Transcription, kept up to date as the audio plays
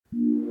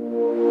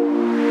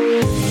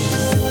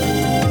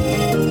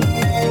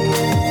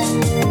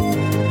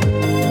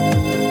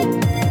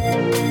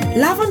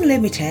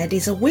Unlimited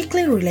is a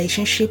weekly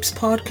relationships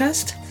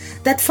podcast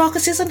that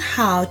focuses on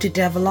how to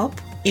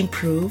develop,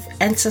 improve,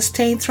 and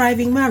sustain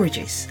thriving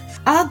marriages.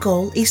 Our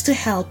goal is to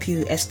help you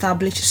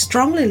establish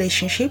strong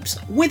relationships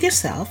with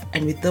yourself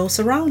and with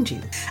those around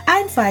you. I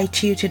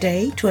invite you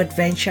today to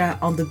adventure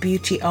on the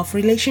beauty of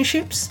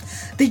relationships,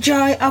 the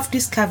joy of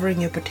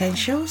discovering your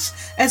potentials,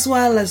 as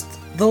well as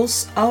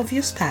those of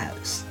your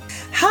spouse.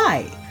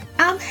 Hi,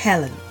 I'm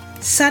Helen,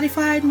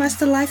 certified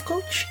master life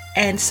coach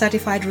and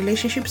certified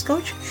relationships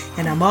coach,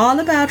 and I'm all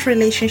about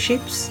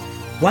relationships.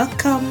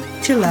 Welcome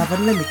to Love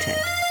Unlimited.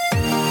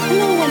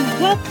 Hello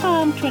and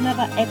welcome to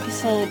another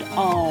episode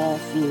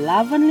of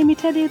Love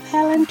Unlimited with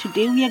Helen.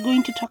 Today we are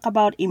going to talk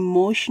about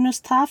emotional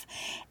stuff,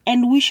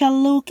 and we shall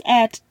look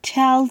at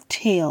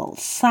telltale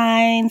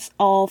signs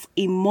of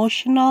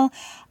emotional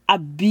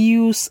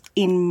abuse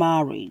in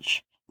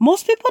marriage.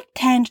 Most people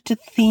tend to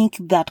think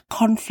that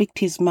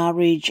conflict in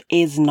marriage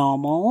is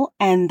normal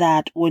and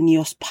that when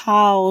your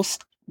spouse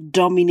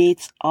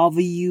dominates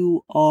over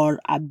you or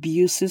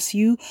abuses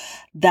you,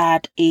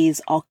 that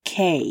is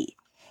okay.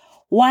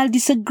 While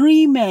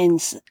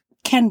disagreements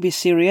can be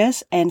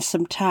serious and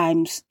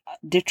sometimes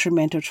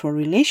detrimental to a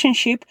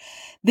relationship,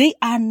 they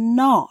are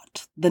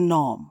not the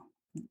norm.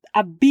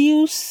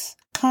 Abuse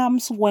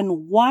comes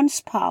when one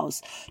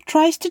spouse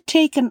tries to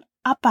take an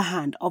upper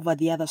hand over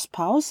the other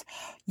spouse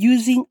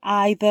using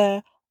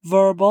either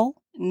verbal,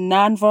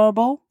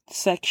 nonverbal,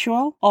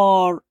 sexual,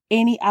 or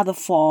any other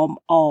form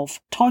of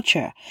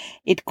torture.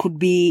 It could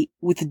be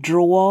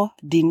withdrawal,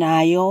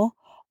 denial,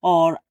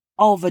 or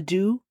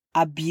overdue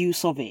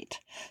abuse of it.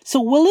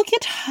 So we'll look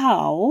at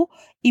how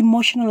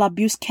emotional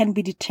abuse can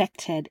be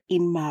detected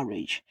in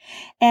marriage.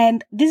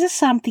 And this is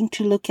something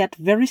to look at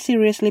very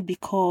seriously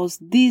because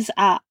these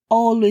are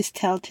always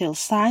telltale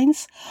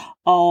signs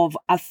of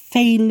a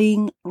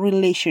failing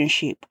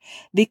relationship.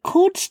 They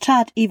could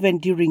start even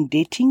during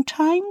dating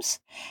times,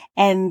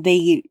 and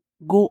they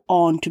go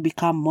on to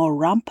become more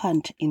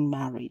rampant in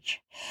marriage.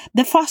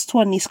 The first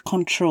one is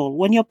control.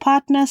 When your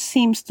partner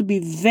seems to be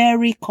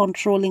very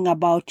controlling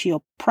about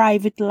your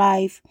private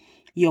life,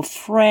 your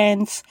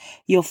friends,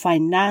 your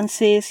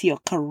finances, your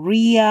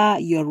career,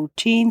 your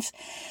routines.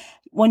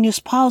 When your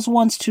spouse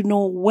wants to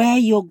know where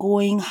you're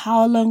going,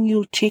 how long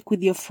you'll take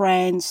with your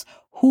friends,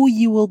 who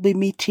you will be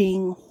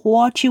meeting,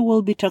 what you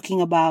will be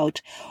talking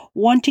about,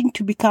 wanting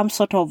to become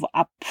sort of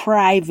a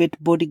private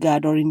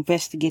bodyguard or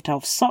investigator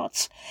of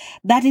sorts,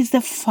 that is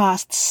the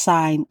first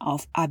sign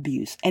of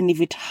abuse. And if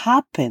it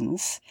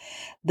happens,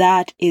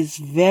 that is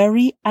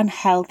very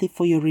unhealthy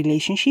for your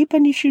relationship,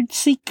 and you should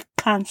seek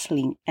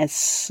counseling as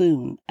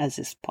soon as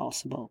is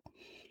possible.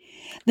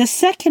 The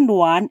second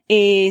one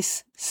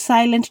is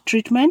silent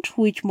treatment,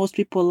 which most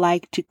people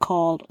like to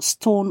call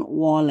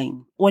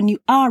stonewalling. When you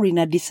are in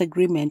a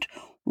disagreement,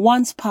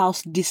 one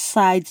spouse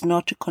decides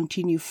not to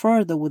continue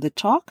further with the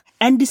talk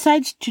and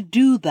decides to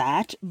do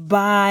that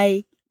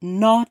by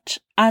not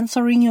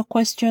answering your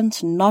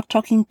questions, not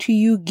talking to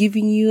you,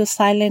 giving you a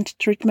silent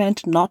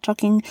treatment, not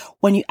talking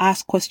when you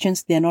ask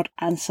questions, they're not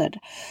answered.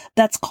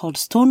 That's called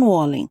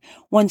stonewalling.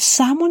 When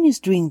someone is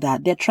doing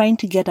that, they're trying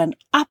to get an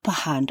upper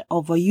hand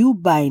over you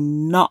by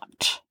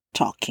not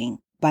talking,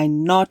 by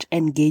not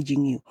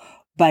engaging you,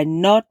 by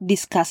not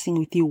discussing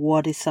with you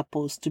what is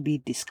supposed to be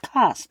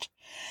discussed.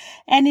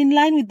 And in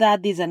line with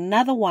that, there's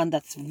another one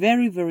that's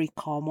very, very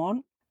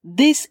common.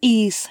 This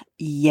is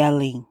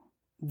yelling.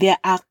 There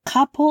are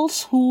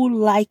couples who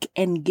like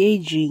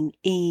engaging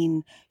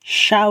in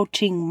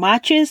shouting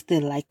matches. They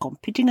like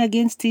competing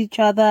against each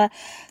other.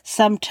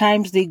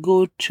 Sometimes they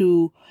go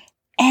to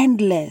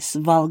endless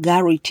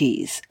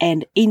vulgarities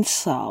and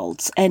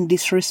insults and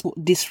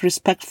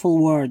disrespectful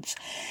words.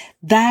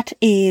 That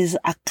is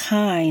a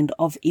kind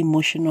of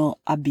emotional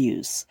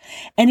abuse.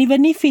 And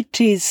even if it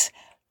is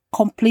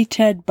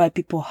completed by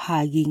people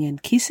hugging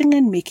and kissing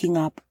and making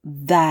up,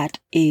 that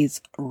is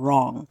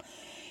wrong.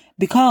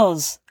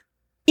 Because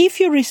if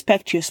you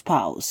respect your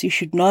spouse, you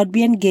should not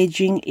be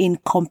engaging in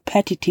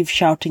competitive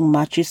shouting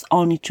matches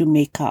only to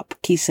make up,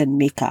 kiss and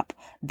make up.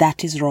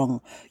 That is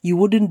wrong. You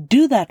wouldn't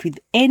do that with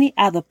any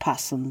other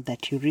person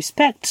that you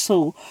respect.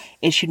 So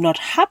it should not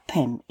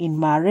happen in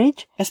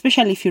marriage,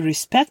 especially if you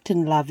respect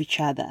and love each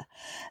other.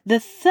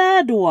 The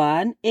third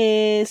one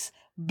is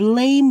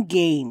blame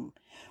game.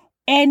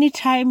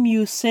 Anytime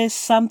you say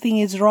something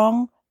is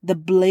wrong, the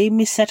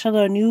blame is settled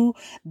on you.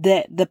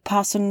 The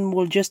person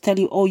will just tell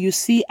you, oh, you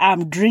see,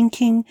 I'm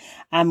drinking,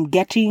 I'm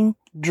getting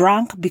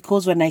drunk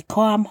because when I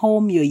come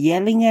home, you're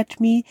yelling at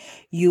me,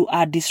 you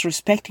are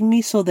disrespecting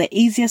me. So the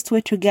easiest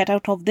way to get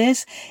out of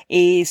this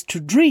is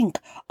to drink.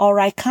 Or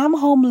I come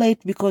home late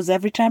because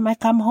every time I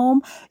come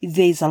home,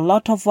 there's a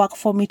lot of work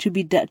for me to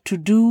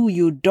do.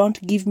 You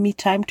don't give me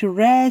time to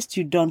rest.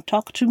 You don't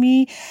talk to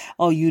me,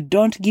 or you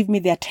don't give me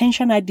the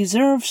attention I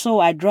deserve. So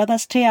I'd rather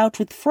stay out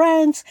with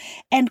friends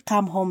and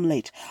come home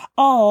late.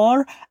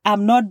 Or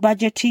I'm not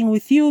budgeting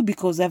with you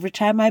because every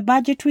time I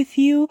budget with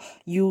you,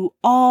 you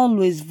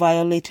always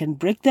violate and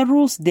break the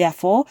rules.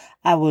 Therefore,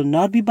 I will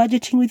not be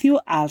budgeting with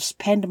you. I'll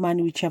spend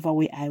money whichever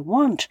way I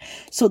want.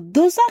 So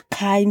those are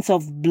kinds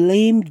of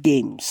blame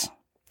games.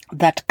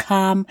 that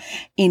come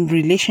in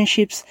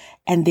relationships,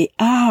 and they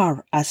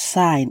are a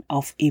sign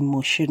of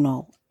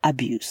emotional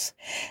abuse.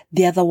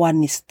 The other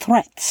one is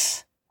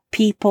threats.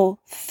 People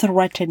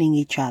threatening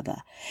each other.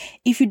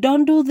 If you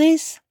don't do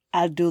this,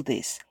 I'll do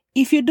this.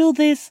 If you do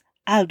this,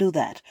 I'll do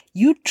that.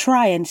 You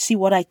try and see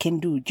what I can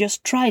do.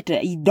 Just try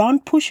it. You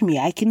don't push me.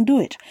 I can do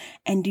it.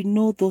 And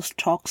those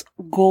talks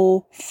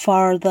go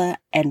further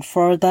and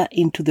further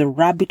into the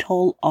rabbit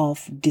hole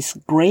of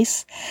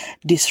disgrace,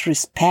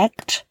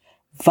 disrespect,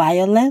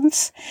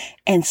 violence,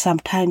 and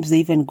sometimes they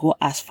even go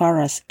as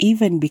far as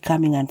even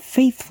becoming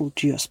unfaithful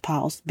to your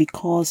spouse,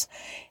 because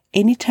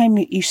anytime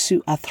you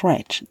issue a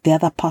threat, the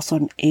other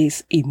person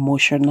is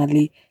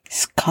emotionally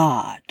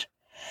scarred.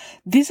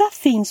 These are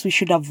things we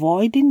should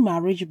avoid in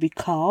marriage,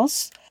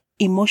 because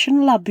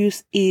emotional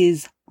abuse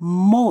is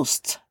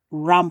most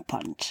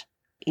rampant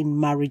in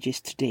marriages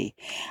today.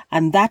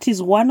 And that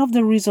is one of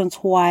the reasons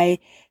why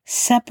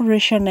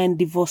separation and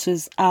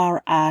divorces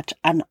are at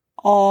an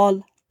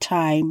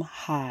all-time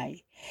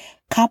high.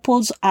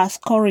 Couples are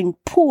scoring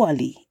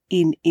poorly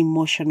in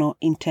emotional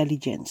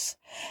intelligence,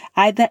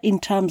 either in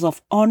terms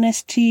of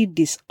honesty,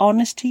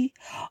 dishonesty,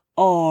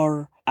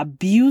 or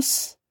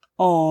abuse,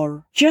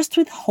 or just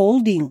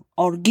withholding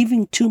or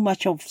giving too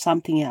much of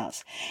something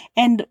else.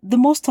 And the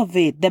most of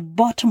it, the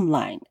bottom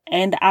line,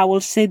 and I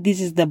will say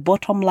this is the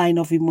bottom line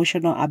of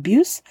emotional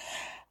abuse: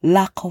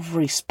 lack of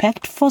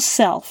respect for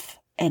self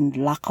and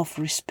lack of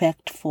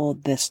respect for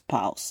the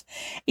spouse.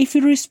 If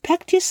you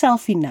respect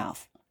yourself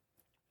enough,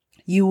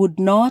 you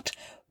would not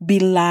be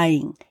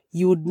lying.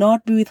 You would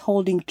not be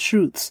withholding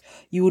truths.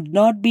 You would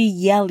not be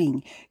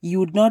yelling. You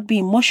would not be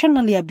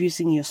emotionally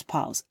abusing your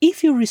spouse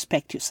if you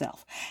respect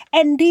yourself.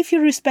 And if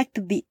you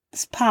respect the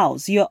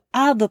spouse, your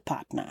other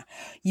partner,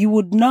 you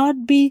would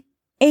not be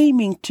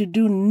aiming to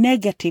do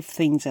negative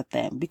things at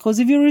them. Because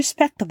if you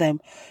respect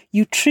them,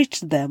 you treat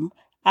them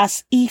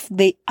as if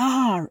they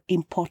are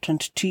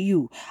important to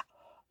you,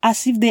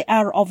 as if they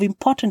are of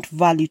important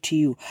value to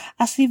you,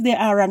 as if they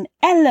are an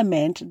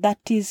element that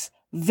is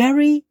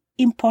very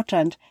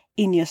important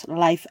in your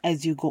life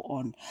as you go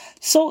on.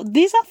 So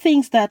these are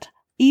things that,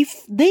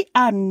 if they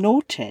are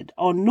noted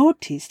or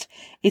noticed,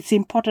 it's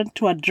important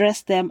to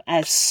address them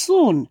as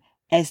soon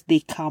as they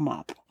come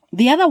up.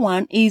 The other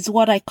one is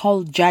what I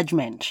call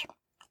judgment.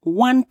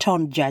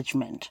 One-tone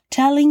judgment.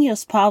 Telling your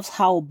spouse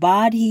how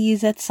bad he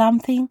is at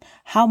something,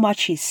 how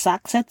much he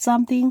sucks at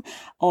something,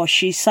 or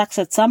she sucks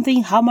at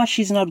something, how much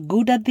she's not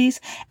good at this,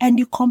 and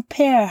you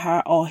compare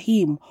her or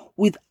him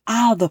with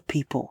other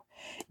people.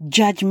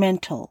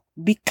 Judgmental.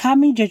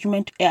 Becoming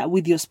judgmental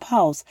with your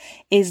spouse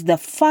is the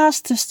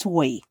fastest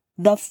way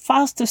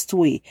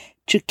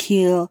to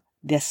kill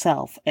their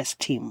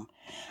self-esteem.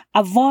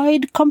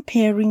 Avoid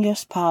comparing your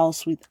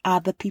spouse with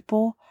other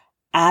people,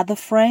 other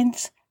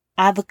friends,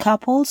 other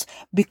couples,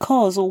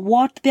 because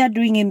what they're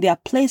doing in their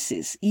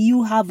places,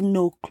 you have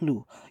no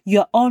clue.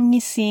 You're only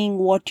seeing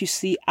what you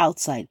see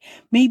outside.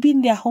 Maybe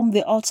in their home,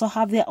 they also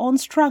have their own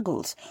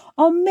struggles,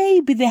 or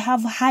maybe they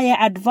have higher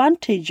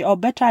advantage or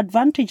better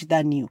advantage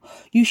than you.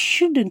 You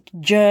shouldn't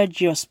judge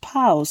your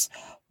spouse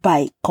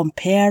by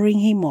comparing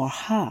him or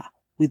her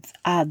with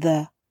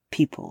other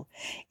people.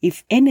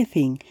 If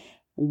anything,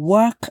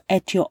 work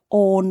at your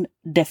own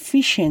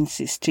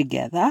deficiencies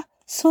together,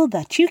 so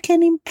that you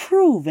can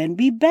improve and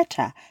be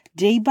better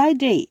day by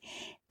day.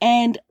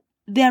 And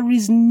there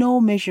is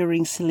no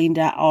measuring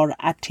cylinder or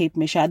a tape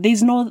measure.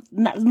 There's no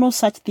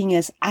such thing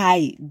as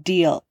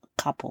ideal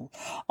couple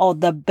or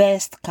the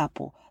best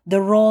couple,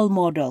 the role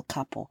model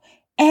couple.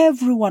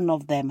 Every one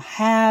of them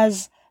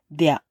has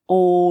their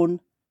own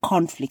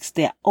conflicts,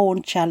 their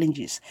own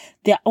challenges,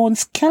 their own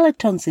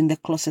skeletons in the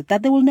closet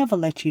that they will never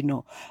let you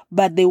know.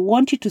 But they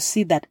want you to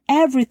see that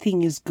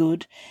everything is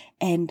good,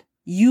 and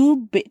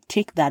you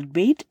take that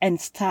bait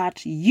and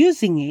start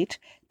using it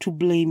to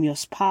blame your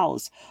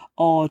spouse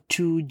or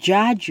to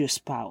judge your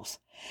spouse.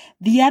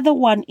 The other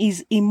one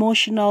is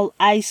emotional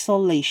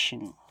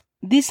isolation.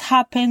 This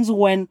happens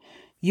when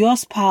your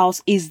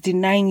spouse is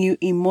denying you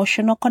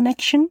emotional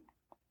connection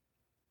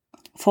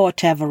for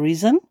whatever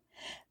reason.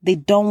 They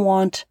don't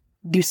want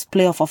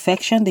display of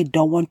affection. They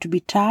don't want to be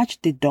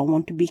touched. They don't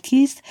want to be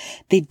kissed.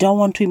 They don't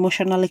want to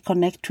emotionally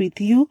connect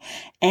with you,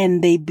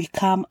 and they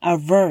become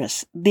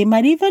averse. They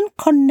might even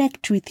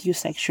connect with you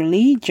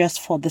sexually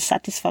just for the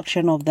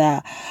satisfaction of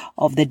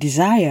the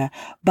desire,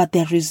 but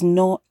there is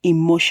no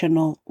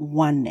emotional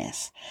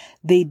oneness.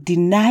 They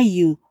deny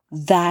you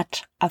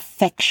that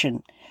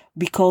affection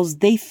because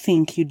they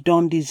think you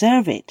don't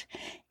deserve it.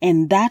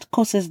 And that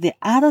causes the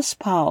other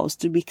spouse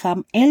to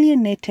become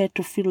alienated,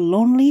 to feel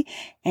lonely.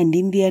 And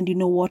in the end, you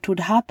know what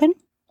would happen?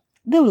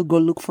 They will go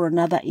look for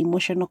another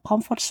emotional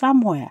comfort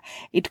somewhere.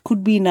 It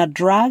could be in a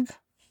drug,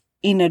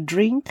 in a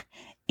drink,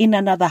 in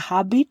another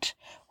habit,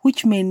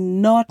 which may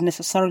not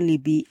necessarily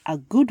be a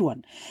good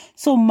one.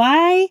 So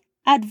my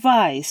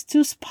advice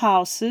to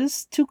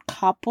spouses, to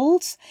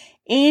couples,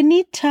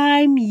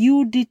 anytime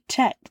you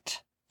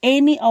detect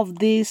any of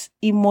these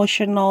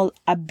emotional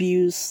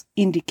abuse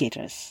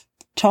indicators,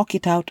 talk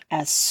it out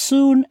as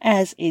soon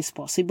as is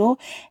possible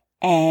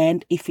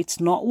And if it's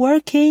not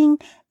working,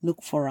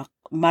 look for a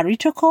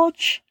marital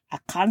coach, a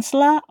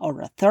counselor,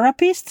 or a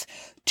therapist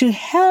to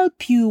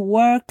help you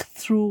work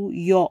through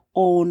your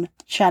own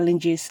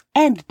challenges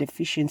and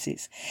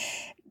deficiencies.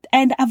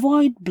 And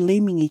avoid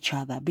blaming each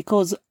other,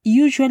 because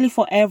usually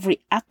for every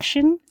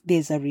action,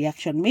 there's a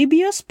reaction. Maybe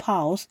your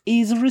spouse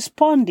is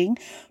responding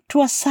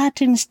to a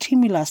certain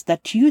stimulus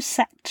that you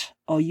set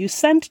or you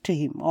sent to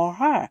him or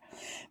her.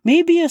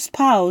 Maybe your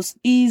spouse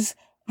is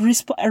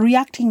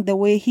reacting the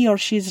way he or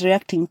she is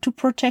reacting to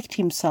protect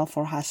himself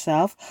or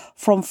herself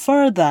from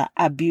further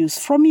abuse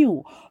from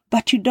you.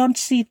 But you don't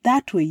see it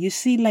that way. You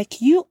see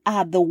like you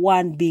are the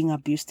one being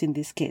abused in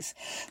this case.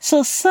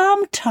 So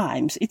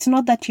sometimes it's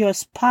not that your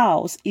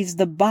spouse is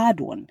the bad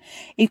one.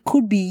 It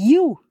could be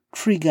you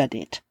triggered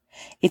it.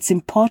 It's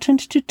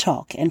important to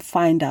talk and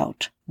find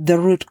out the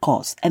root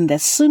cause. And the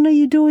sooner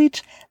you do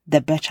it,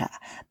 the better.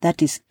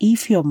 That is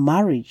if your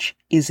marriage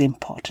is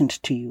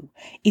important to you.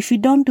 If you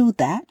don't do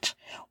that,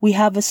 we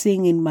have a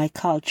saying in my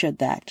culture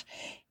that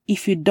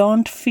if you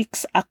don't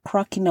fix a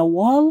crack in a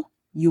wall,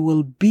 you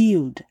will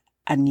build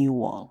a new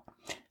wall.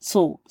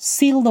 So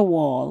seal the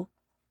wall,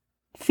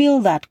 fill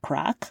that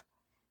crack,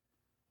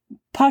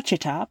 patch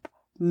it up,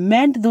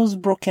 mend those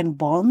broken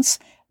bonds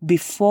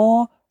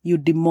before you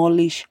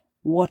demolish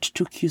what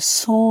took you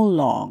so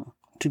long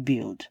to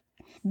build.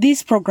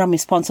 This program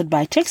is sponsored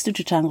by Text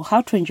to Tango,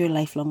 How to Enjoy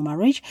Lifelong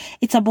Marriage.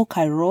 It's a book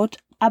I wrote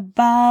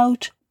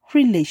about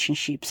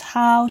relationships,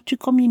 how to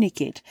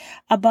communicate,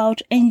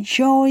 about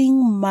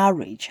enjoying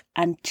marriage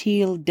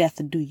until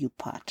death do you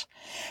part.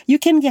 You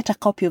can get a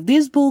copy of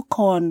this book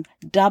on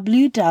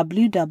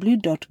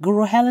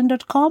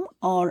www.guruhelen.com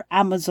or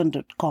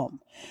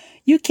amazon.com.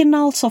 You can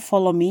also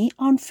follow me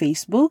on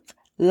Facebook,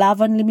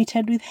 Love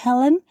Unlimited with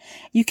Helen.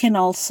 You can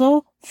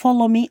also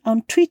follow me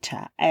on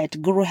Twitter at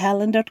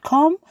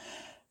guruhelen.com.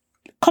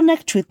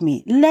 Connect with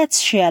me. Let's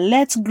share.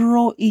 Let's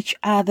grow each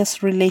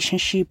other's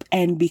relationship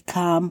and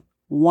become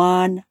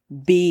one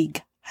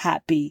big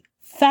happy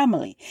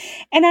family.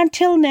 And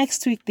until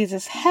next week, this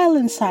is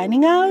Helen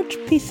signing out.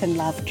 Peace and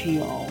love to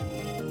you all.